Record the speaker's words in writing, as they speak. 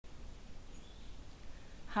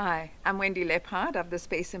Hi, I'm Wendy Leppard of The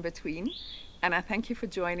Space in Between, and I thank you for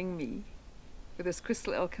joining me for this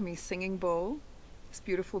Crystal Alchemy singing bowl, this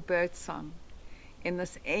beautiful bird song, in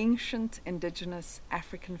this ancient indigenous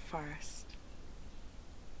African forest.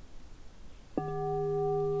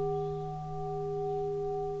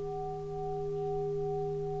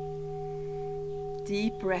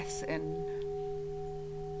 Deep breaths in.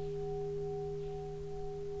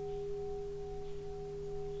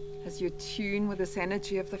 As you attune with this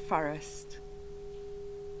energy of the forest,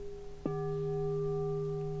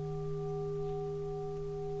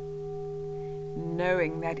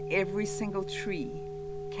 knowing that every single tree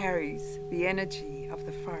carries the energy of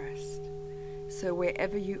the forest. So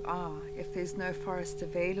wherever you are, if there's no forest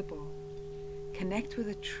available, connect with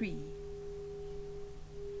a tree,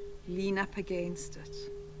 lean up against it,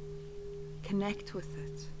 connect with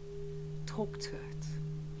it, talk to it.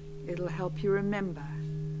 It'll help you remember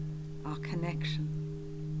our connection.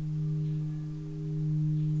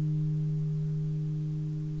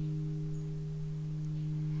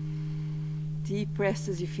 Deep breaths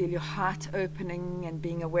as you feel your heart opening and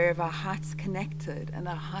being aware of our hearts connected and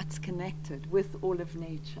our hearts connected with all of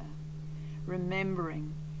nature.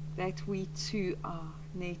 Remembering that we too are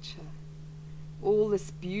nature. All this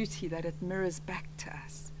beauty that it mirrors back to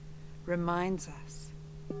us reminds us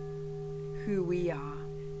who we are.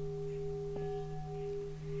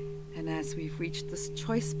 And as we've reached this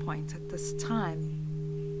choice point at this time,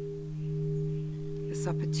 this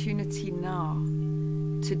opportunity now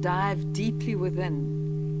to dive deeply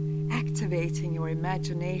within, activating your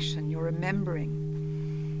imagination, your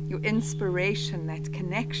remembering, your inspiration, that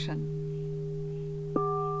connection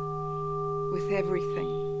with everything.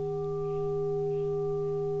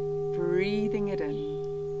 Breathing it in,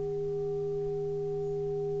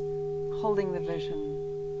 holding the vision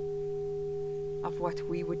of what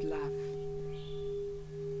we would love,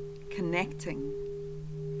 connecting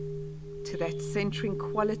to that centering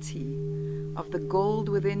quality of the gold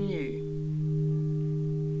within you,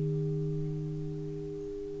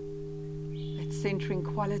 that centering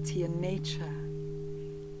quality in nature.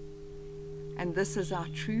 And this is our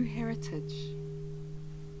true heritage,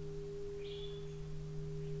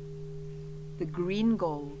 the green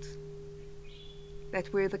gold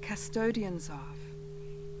that we're the custodians of.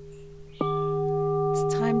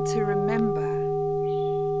 It's time to remember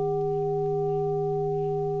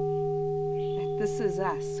that this is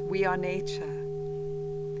us. We are nature.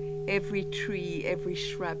 Every tree, every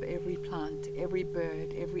shrub, every plant, every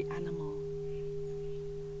bird, every animal.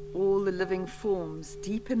 All the living forms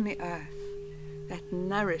deep in the earth that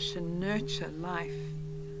nourish and nurture life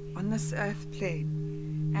on this earth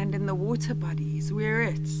plane and in the water bodies. We're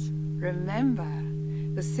it. Remember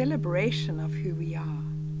the celebration of who we are.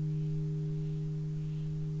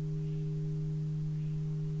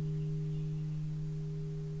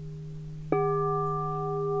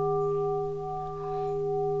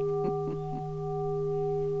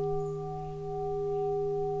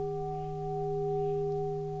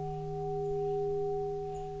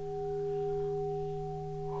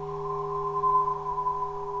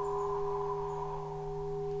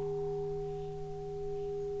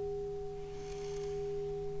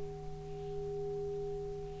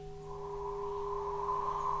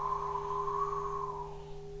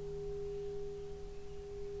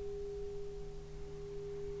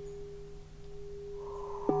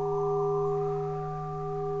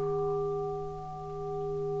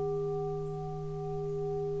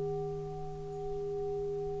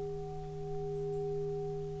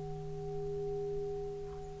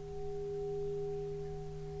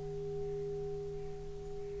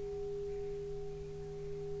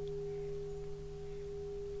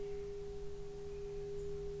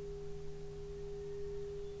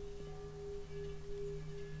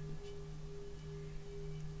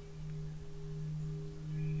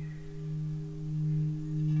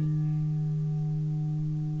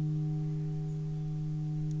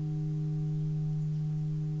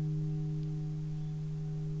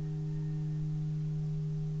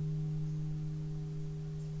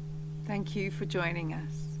 Thank you for joining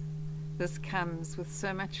us. This comes with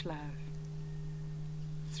so much love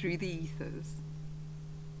through the ethers.